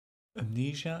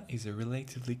Amnesia is a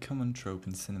relatively common trope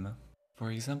in cinema. For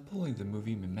example, in the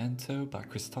movie Memento by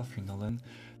Christopher Nolan,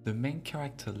 the main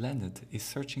character Leonard is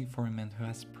searching for a man who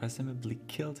has presumably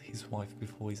killed his wife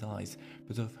before his eyes,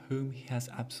 but of whom he has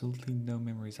absolutely no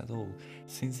memories at all,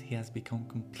 since he has become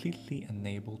completely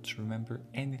unable to remember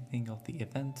anything of the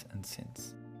event and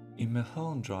since. In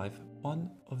Mulholland Drive,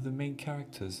 one of the main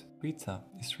characters, Rita,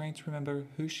 is trying to remember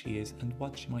who she is and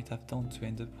what she might have done to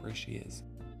end up where she is.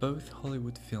 Both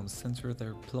Hollywood films center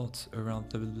their plots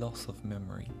around the loss of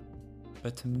memory.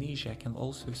 But amnesia can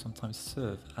also sometimes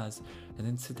serve as an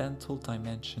incidental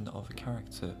dimension of a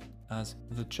character, as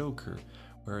The Joker,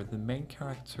 where the main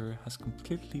character has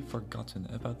completely forgotten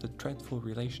about the dreadful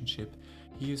relationship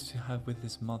he used to have with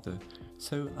his mother,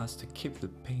 so as to keep the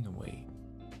pain away.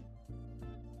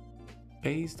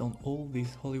 Based on all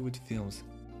these Hollywood films,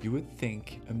 you would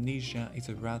think amnesia is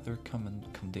a rather common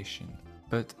condition.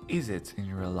 But is it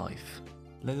in real life?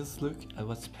 Let us look at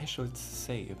what specialists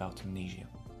say about amnesia.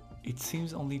 It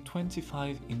seems only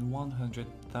 25 in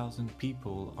 100,000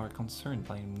 people are concerned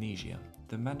by amnesia,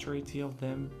 the majority of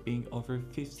them being over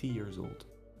 50 years old.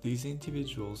 These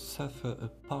individuals suffer a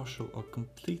partial or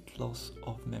complete loss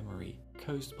of memory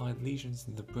caused by lesions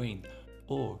in the brain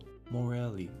or, more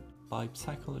rarely, by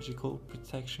psychological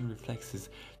protection reflexes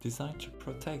designed to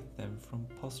protect them from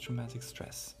post-traumatic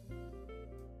stress.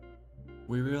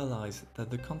 We realize that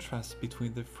the contrast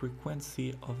between the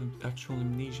frequency of actual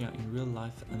amnesia in real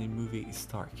life and in movie is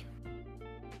stark.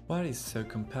 What is so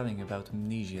compelling about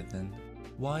amnesia then?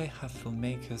 Why have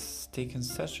filmmakers taken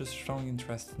such a strong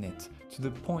interest in it, to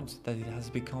the point that it has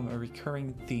become a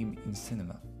recurring theme in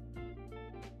cinema?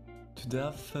 To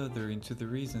delve further into the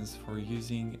reasons for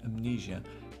using amnesia,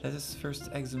 let us first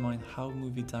examine how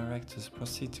movie directors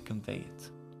proceed to convey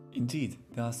it. Indeed,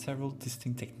 there are several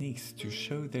distinct techniques to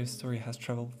show their story has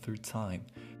traveled through time,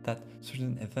 that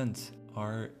certain events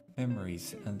are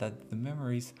memories, and that the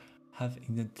memories have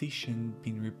in addition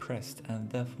been repressed and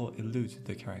therefore elude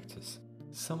the characters.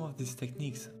 Some of these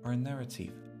techniques are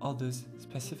narrative, others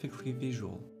specifically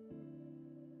visual.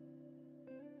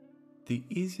 The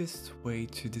easiest way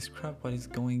to describe what is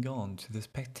going on to the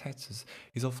spectators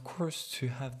is of course to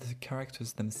have the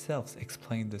characters themselves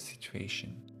explain the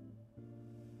situation.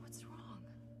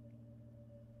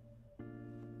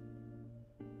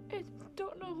 I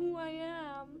don't know who I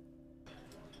am.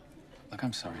 Look,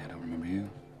 I'm sorry I don't remember you.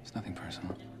 It's nothing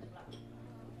personal.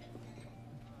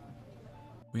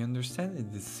 We understand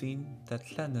in this scene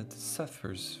that Leonard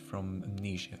suffers from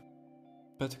amnesia.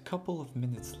 But a couple of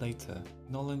minutes later,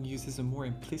 Nolan uses a more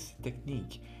implicit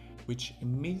technique, which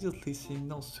immediately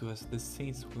signals to us the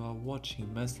scenes we are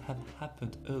watching must have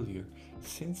happened earlier,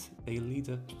 since they lead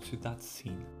up to that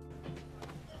scene.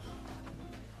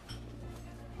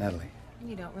 Natalie.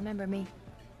 You don't remember me.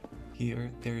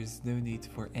 Here, there is no need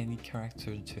for any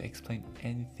character to explain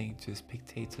anything to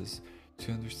spectators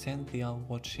to understand they are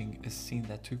watching a scene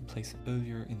that took place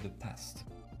earlier in the past.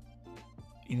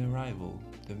 In Arrival,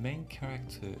 the main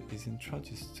character is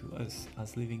introduced to us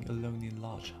as living alone in a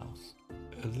large house.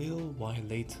 A little while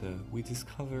later, we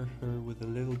discover her with a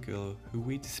little girl who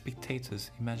we the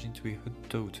spectators imagine to be her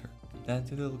daughter.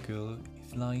 That little girl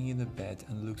is lying in a bed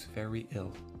and looks very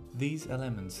ill. These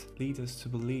elements lead us to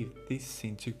believe this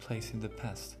scene took place in the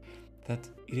past, that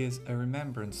it is a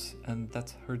remembrance and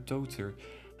that her daughter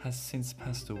has since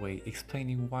passed away,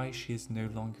 explaining why she is no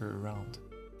longer around.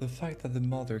 The fact that the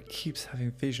mother keeps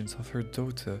having visions of her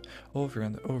daughter over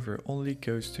and over only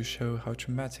goes to show how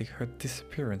traumatic her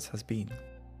disappearance has been.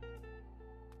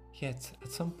 Yet,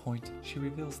 at some point, she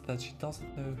reveals that she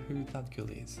doesn't know who that girl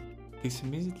is. This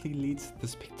immediately leads the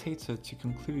spectator to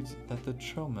conclude that the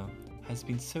trauma has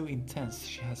been so intense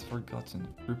she has forgotten,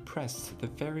 repressed the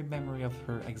very memory of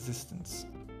her existence.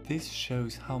 This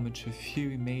shows how much a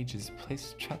few images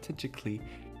placed strategically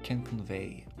can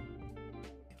convey.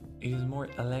 It is a more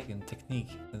elegant technique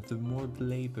than the more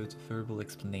belabored verbal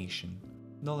explanation.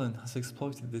 Nolan has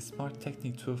exploited this smart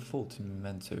technique to a fault in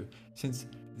Memento, since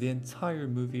the entire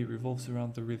movie revolves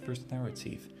around the reverse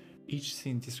narrative, each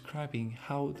scene describing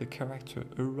how the character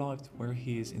arrived where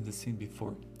he is in the scene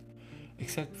before,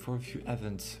 except for a few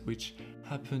events which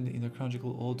happened in a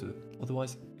chronological order,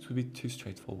 otherwise it would be too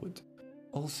straightforward.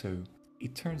 Also,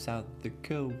 it turns out the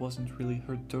girl wasn't really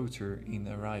her daughter in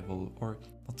Arrival, or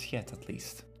not yet at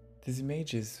least. These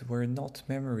images were not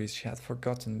memories she had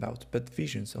forgotten about, but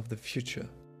visions of the future.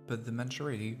 But the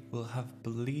majority will have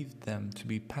believed them to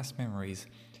be past memories.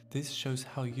 This shows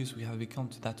how used we have become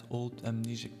to that old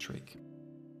amnesic trick.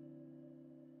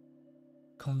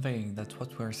 Conveying that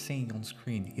what we are seeing on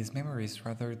screen is memories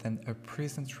rather than a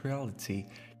present reality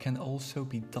can also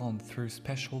be done through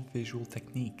special visual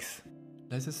techniques.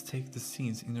 Let us take the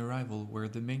scenes in Arrival where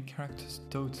the main character's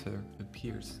daughter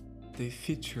appears. They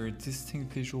feature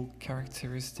distinct visual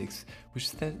characteristics which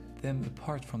set them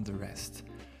apart from the rest.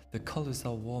 The colors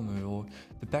are warmer or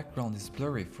the background is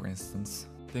blurry, for instance.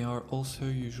 They are also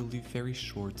usually very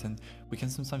short, and we can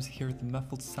sometimes hear the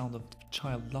muffled sound of the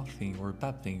child laughing or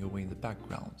babbling away in the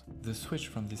background. The switch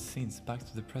from these scenes back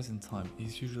to the present time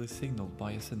is usually signaled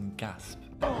by a sudden gasp.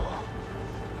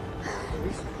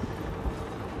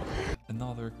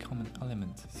 Another common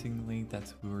element signaling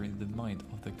that we were in the mind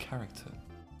of the character.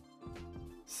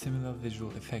 Similar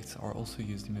visual effects are also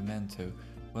used in Memento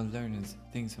when Leonard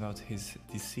thinks about his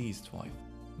deceased wife.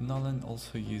 Nolan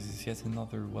also uses yet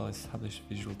another well-established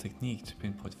visual technique to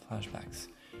pinpoint flashbacks.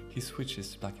 He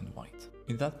switches to black and white.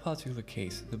 In that particular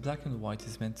case, the black and white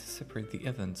is meant to separate the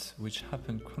events which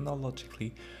happened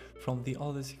chronologically from the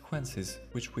other sequences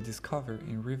which we discover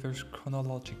in reverse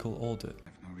chronological order. I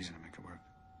have no reason to make it work.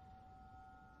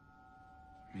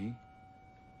 Me?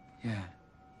 Yeah.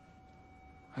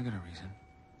 I got a reason.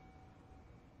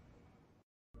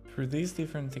 Through these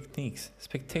different techniques,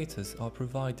 spectators are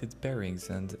provided bearings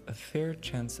and a fair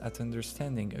chance at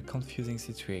understanding a confusing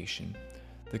situation.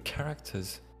 The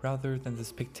characters, rather than the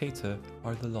spectator,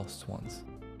 are the lost ones.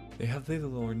 They have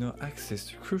little or no access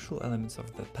to crucial elements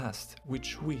of the past,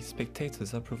 which we,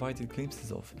 spectators, are provided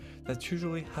glimpses of, that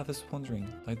usually have us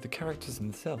wondering, like the characters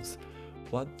themselves,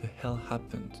 what the hell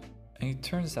happened? And it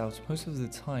turns out most of the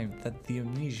time that the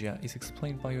amnesia is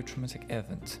explained by a traumatic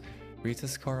event.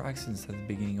 Rita's car accidents at the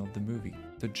beginning of the movie,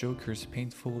 the Joker's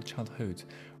painful childhood,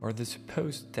 or the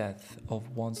supposed death of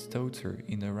one's daughter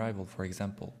in Arrival, for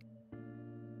example.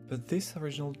 But this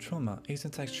original trauma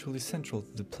isn't actually central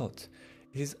to the plot.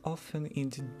 It is often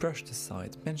indeed brushed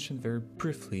aside, mentioned very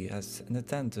briefly as an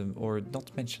addendum or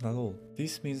not mentioned at all.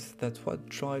 This means that what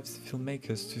drives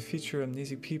filmmakers to feature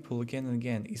amnesic people again and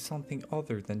again is something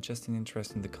other than just an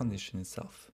interest in the condition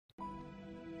itself.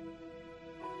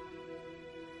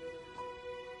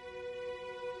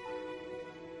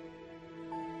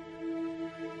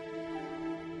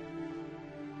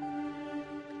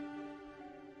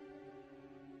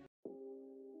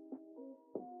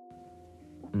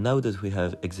 Now that we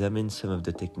have examined some of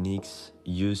the techniques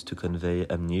used to convey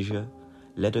amnesia,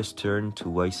 let us turn to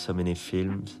why so many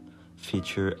films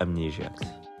feature amnesiacs.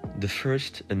 The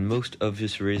first and most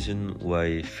obvious reason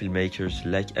why filmmakers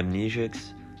like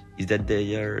amnesiacs is that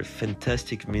they are a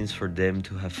fantastic means for them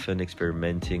to have fun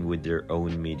experimenting with their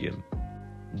own medium.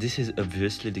 This is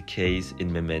obviously the case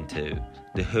in Memento.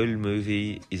 The whole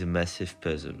movie is a massive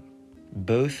puzzle.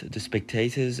 Both the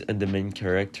spectators and the main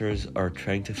characters are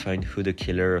trying to find who the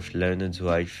killer of Leonard's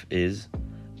wife is,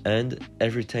 and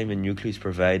every time a new clue is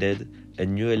provided, a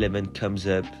new element comes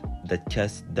up that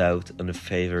casts doubt on a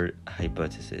favored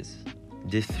hypothesis.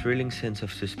 This thrilling sense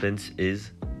of suspense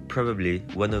is, probably,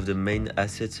 one of the main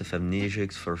assets of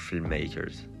amnesiacs for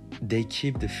filmmakers. They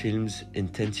keep the film's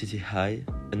intensity high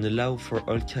and allow for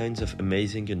all kinds of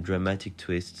amazing and dramatic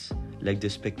twists, like the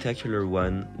spectacular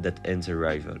one that ends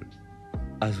Arrival.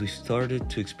 As we started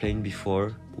to explain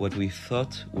before, what we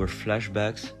thought were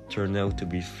flashbacks turned out to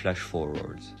be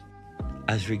flash-forwards.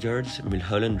 As regards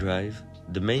Mulholland Drive,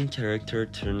 the main character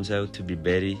turns out to be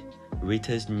Betty,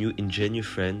 Rita's new ingenuous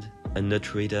friend, and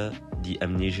not Rita, the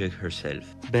amnesiac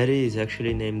herself. Betty is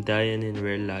actually named Diane in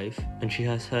real life, and she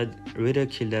has had Rita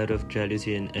killed out of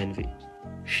jealousy and envy.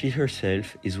 She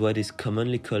herself is what is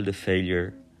commonly called a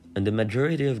failure, and the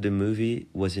majority of the movie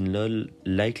was in all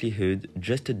likelihood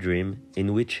just a dream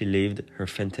in which she lived her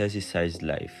fantasy-sized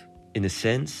life. In a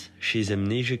sense, she is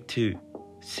amnesiac too,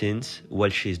 since, while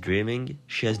she is dreaming,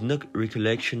 she has no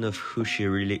recollection of who she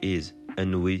really is,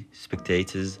 and we,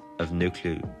 spectators, have no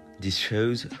clue. This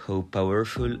shows how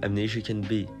powerful amnesia can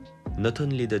be. Not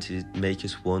only does it make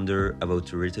us wonder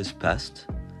about Rita's past,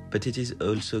 but it is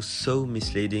also so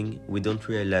misleading we don't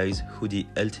realize who the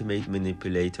ultimate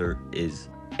manipulator is.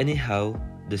 Anyhow,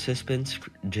 the suspense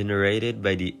generated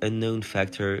by the unknown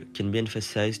factor can be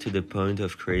emphasized to the point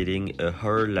of creating a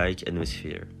horror-like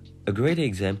atmosphere. A great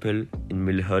example, in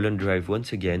Mulholland Drive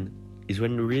once again, is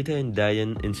when Rita and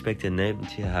Diane inspect an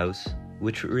empty house,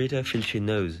 which Rita feels she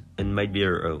knows and might be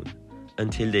her own,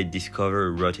 until they discover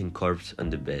a rotting corpse on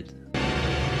the bed.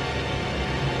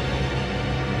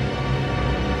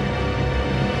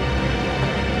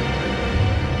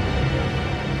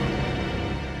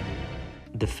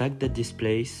 The fact that this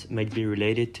place might be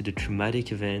related to the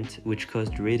traumatic event which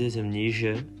caused Rita's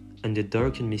amnesia and the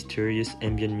dark and mysterious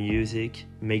ambient music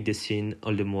make the scene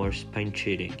all the more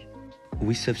spine-chilling.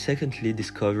 We subsequently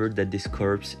discovered that this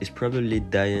corpse is probably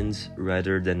Diane's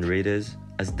rather than Rita's,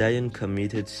 as Diane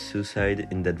committed suicide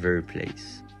in that very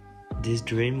place. This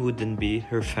dream wouldn't be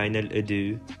her final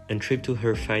adieu and trip to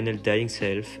her final dying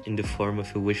self in the form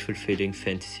of a wish-fulfilling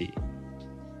fantasy.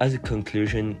 As a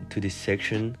conclusion to this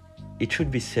section, it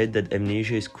should be said that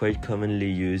amnesia is quite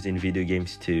commonly used in video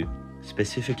games too,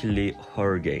 specifically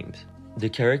horror games. The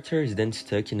character is then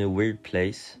stuck in a weird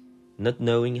place, not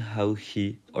knowing how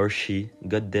he or she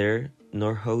got there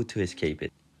nor how to escape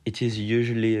it. It is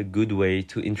usually a good way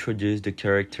to introduce the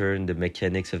character and the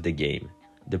mechanics of the game.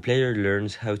 The player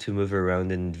learns how to move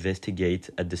around and investigate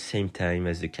at the same time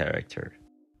as the character.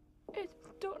 I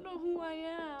don't know who I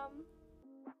am.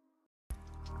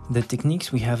 The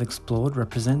techniques we have explored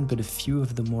represent but a few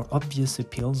of the more obvious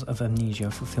appeals of amnesia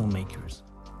for filmmakers.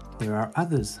 There are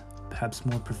others, perhaps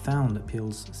more profound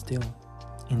appeals still.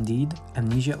 Indeed,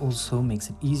 amnesia also makes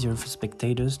it easier for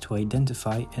spectators to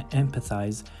identify and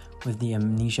empathize with the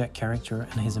amnesiac character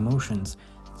and his emotions,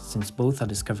 since both are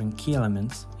discovering key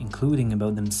elements, including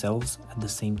about themselves, at the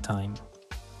same time.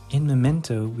 In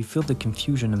Memento, we feel the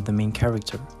confusion of the main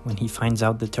character when he finds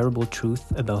out the terrible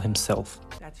truth about himself.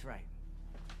 That's right.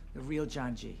 The real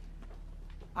John G.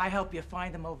 I helped you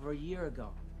find him over a year ago.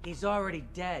 He's already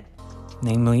dead.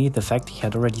 Namely, the fact he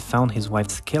had already found his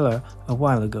wife's killer a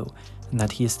while ago, and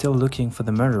that he is still looking for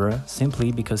the murderer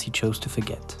simply because he chose to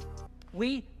forget.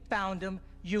 We found him,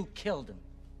 you killed him.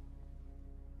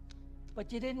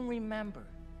 But you didn't remember.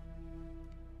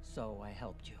 So I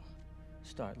helped you.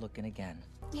 Start looking again.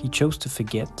 He chose to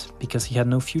forget because he had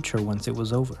no future once it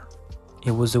was over.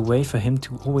 It was a way for him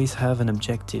to always have an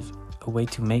objective, a way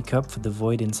to make up for the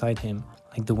void inside him,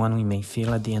 like the one we may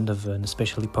feel at the end of an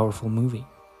especially powerful movie.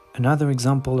 Another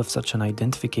example of such an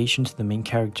identification to the main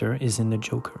character is in The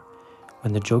Joker.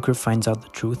 When the Joker finds out the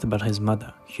truth about his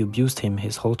mother, who abused him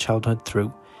his whole childhood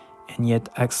through, and yet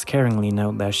acts caringly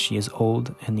now that she is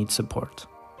old and needs support.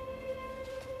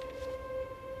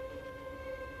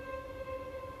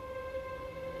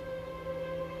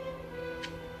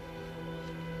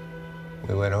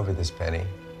 We went over this, Penny.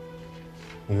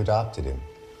 You adopted him.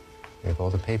 We have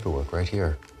all the paperwork right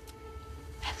here.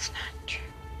 That's not true.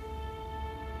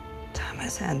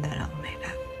 Thomas had that all made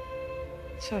up.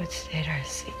 So it stayed our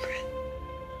secret.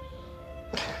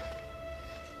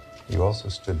 You also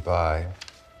stood by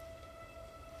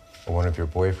when one of your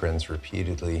boyfriends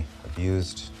repeatedly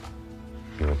abused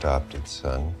your adopted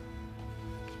son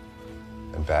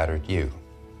and battered you.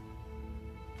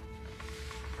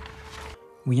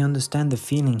 We understand the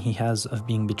feeling he has of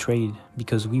being betrayed,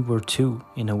 because we were too,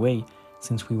 in a way,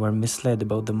 since we were misled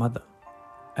about the mother.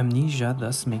 Amnesia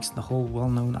thus makes the whole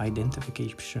well-known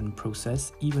identification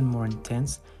process even more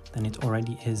intense than it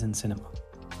already is in cinema.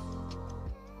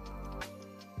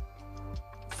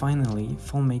 Finally,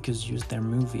 filmmakers use their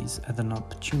movies as an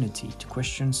opportunity to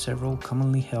question several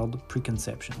commonly held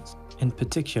preconceptions. In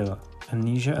particular,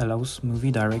 Amnesia allows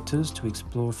movie directors to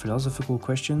explore philosophical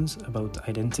questions about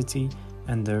identity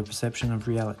and their perception of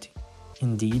reality.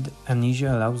 Indeed,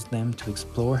 Amnesia allows them to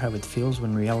explore how it feels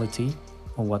when reality,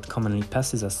 or what commonly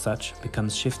passes as such,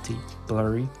 becomes shifty,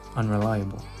 blurry,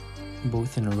 unreliable.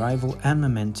 Both in Arrival and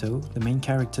Memento, the main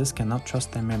characters cannot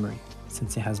trust their memory,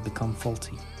 since it has become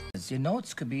faulty. Your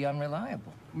notes could be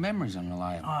unreliable. Memory's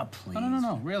unreliable. Ah, please.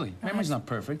 No, really. Memory's not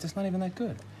perfect. It's not even that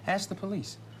good. Ask the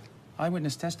police.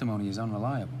 Eyewitness testimony is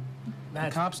unreliable. The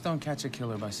cops don't catch a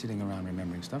killer by sitting around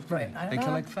remembering stuff. Right. They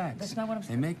collect facts. That's not what I'm They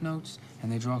saying. make notes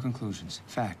and they draw conclusions.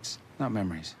 Facts, not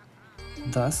memories.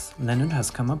 Thus, Leonard has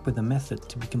come up with a method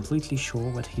to be completely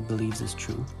sure what he believes is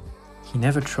true. He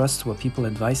never trusts what people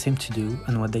advise him to do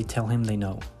and what they tell him they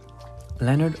know.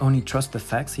 Leonard only trusts the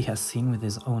facts he has seen with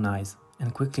his own eyes,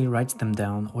 and quickly writes them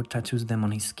down or tattoos them on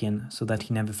his skin so that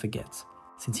he never forgets,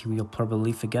 since he will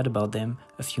probably forget about them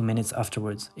a few minutes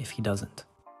afterwards if he doesn't.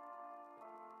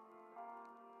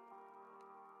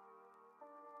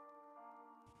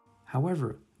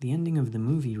 However, the ending of the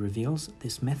movie reveals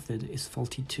this method is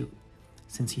faulty too,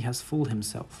 since he has fooled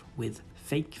himself with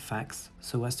fake facts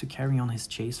so as to carry on his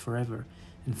chase forever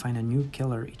and find a new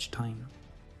killer each time.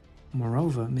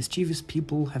 Moreover, mischievous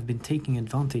people have been taking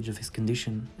advantage of his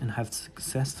condition and have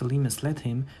successfully misled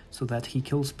him so that he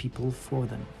kills people for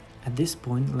them. At this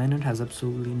point, Leonard has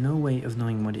absolutely no way of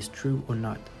knowing what is true or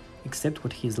not, except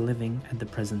what he is living at the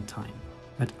present time.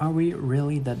 But are we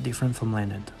really that different from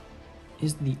Leonard?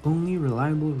 Is the only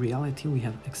reliable reality we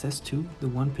have access to the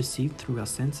one perceived through our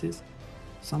senses?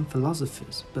 Some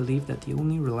philosophers believe that the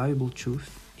only reliable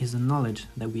truth is the knowledge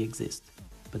that we exist,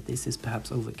 but this is perhaps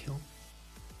overkill.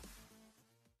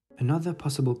 Another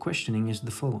possible questioning is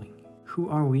the following: who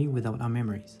are we without our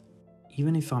memories?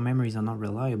 Even if our memories are not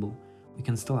reliable, we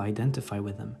can still identify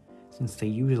with them, since they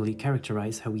usually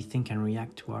characterize how we think and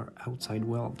react to our outside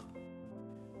world.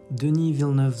 Denis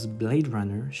Villeneuve's Blade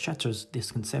Runner shatters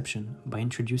this conception by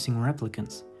introducing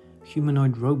replicants,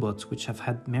 humanoid robots which have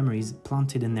had memories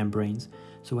planted in their brains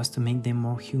so as to make them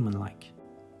more human-like.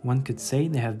 One could say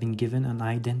they have been given an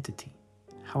identity.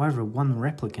 However, one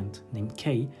replicant, named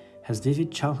K, has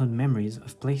vivid childhood memories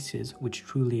of places which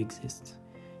truly exist.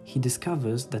 He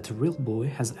discovers that a real boy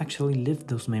has actually lived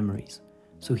those memories,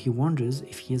 so he wonders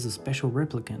if he is a special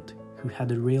replicant who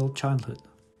had a real childhood.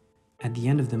 At the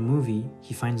end of the movie,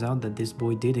 he finds out that this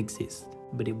boy did exist,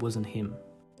 but it wasn't him.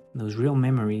 Those real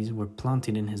memories were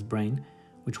planted in his brain,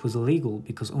 which was illegal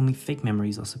because only fake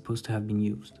memories are supposed to have been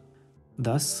used.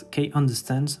 Thus, Kay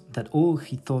understands that all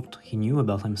he thought he knew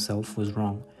about himself was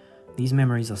wrong. These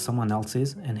memories are someone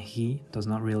else's and he does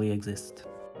not really exist.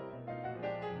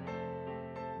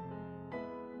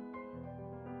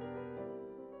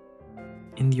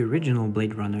 In the original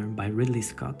Blade Runner by Ridley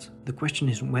Scott, the question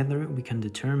is whether we can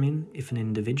determine if an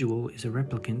individual is a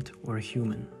replicant or a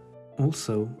human.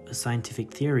 Also, a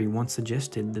scientific theory once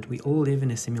suggested that we all live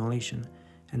in a simulation,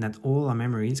 and that all our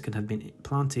memories could have been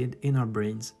planted in our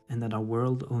brains, and that our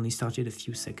world only started a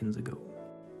few seconds ago.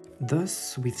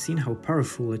 Thus, we've seen how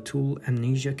powerful a tool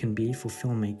amnesia can be for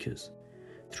filmmakers.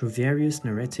 Through various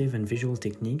narrative and visual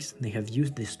techniques, they have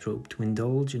used this trope to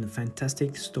indulge in a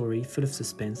fantastic story full of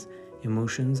suspense,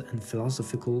 emotions, and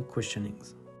philosophical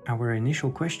questionings. Our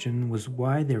initial question was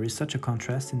why there is such a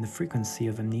contrast in the frequency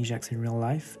of amnesiacs in real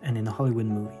life and in Hollywood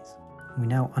movies. We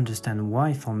now understand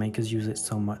why filmmakers use it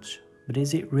so much, but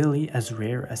is it really as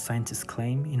rare as scientists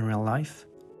claim in real life?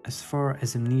 As far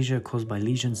as amnesia caused by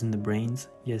lesions in the brains,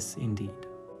 yes indeed.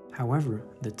 However,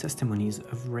 the testimonies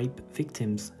of rape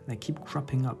victims that keep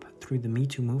cropping up through the Me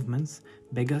Too movements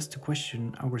beg us to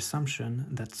question our assumption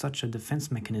that such a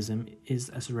defense mechanism is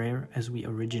as rare as we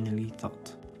originally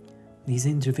thought. These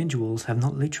individuals have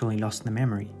not literally lost their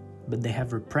memory, but they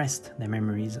have repressed their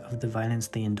memories of the violence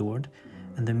they endured,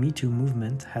 and the Me Too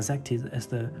movement has acted as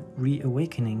the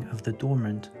reawakening of the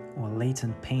dormant or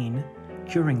latent pain,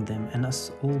 curing them and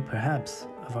us all perhaps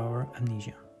of our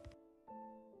amnesia.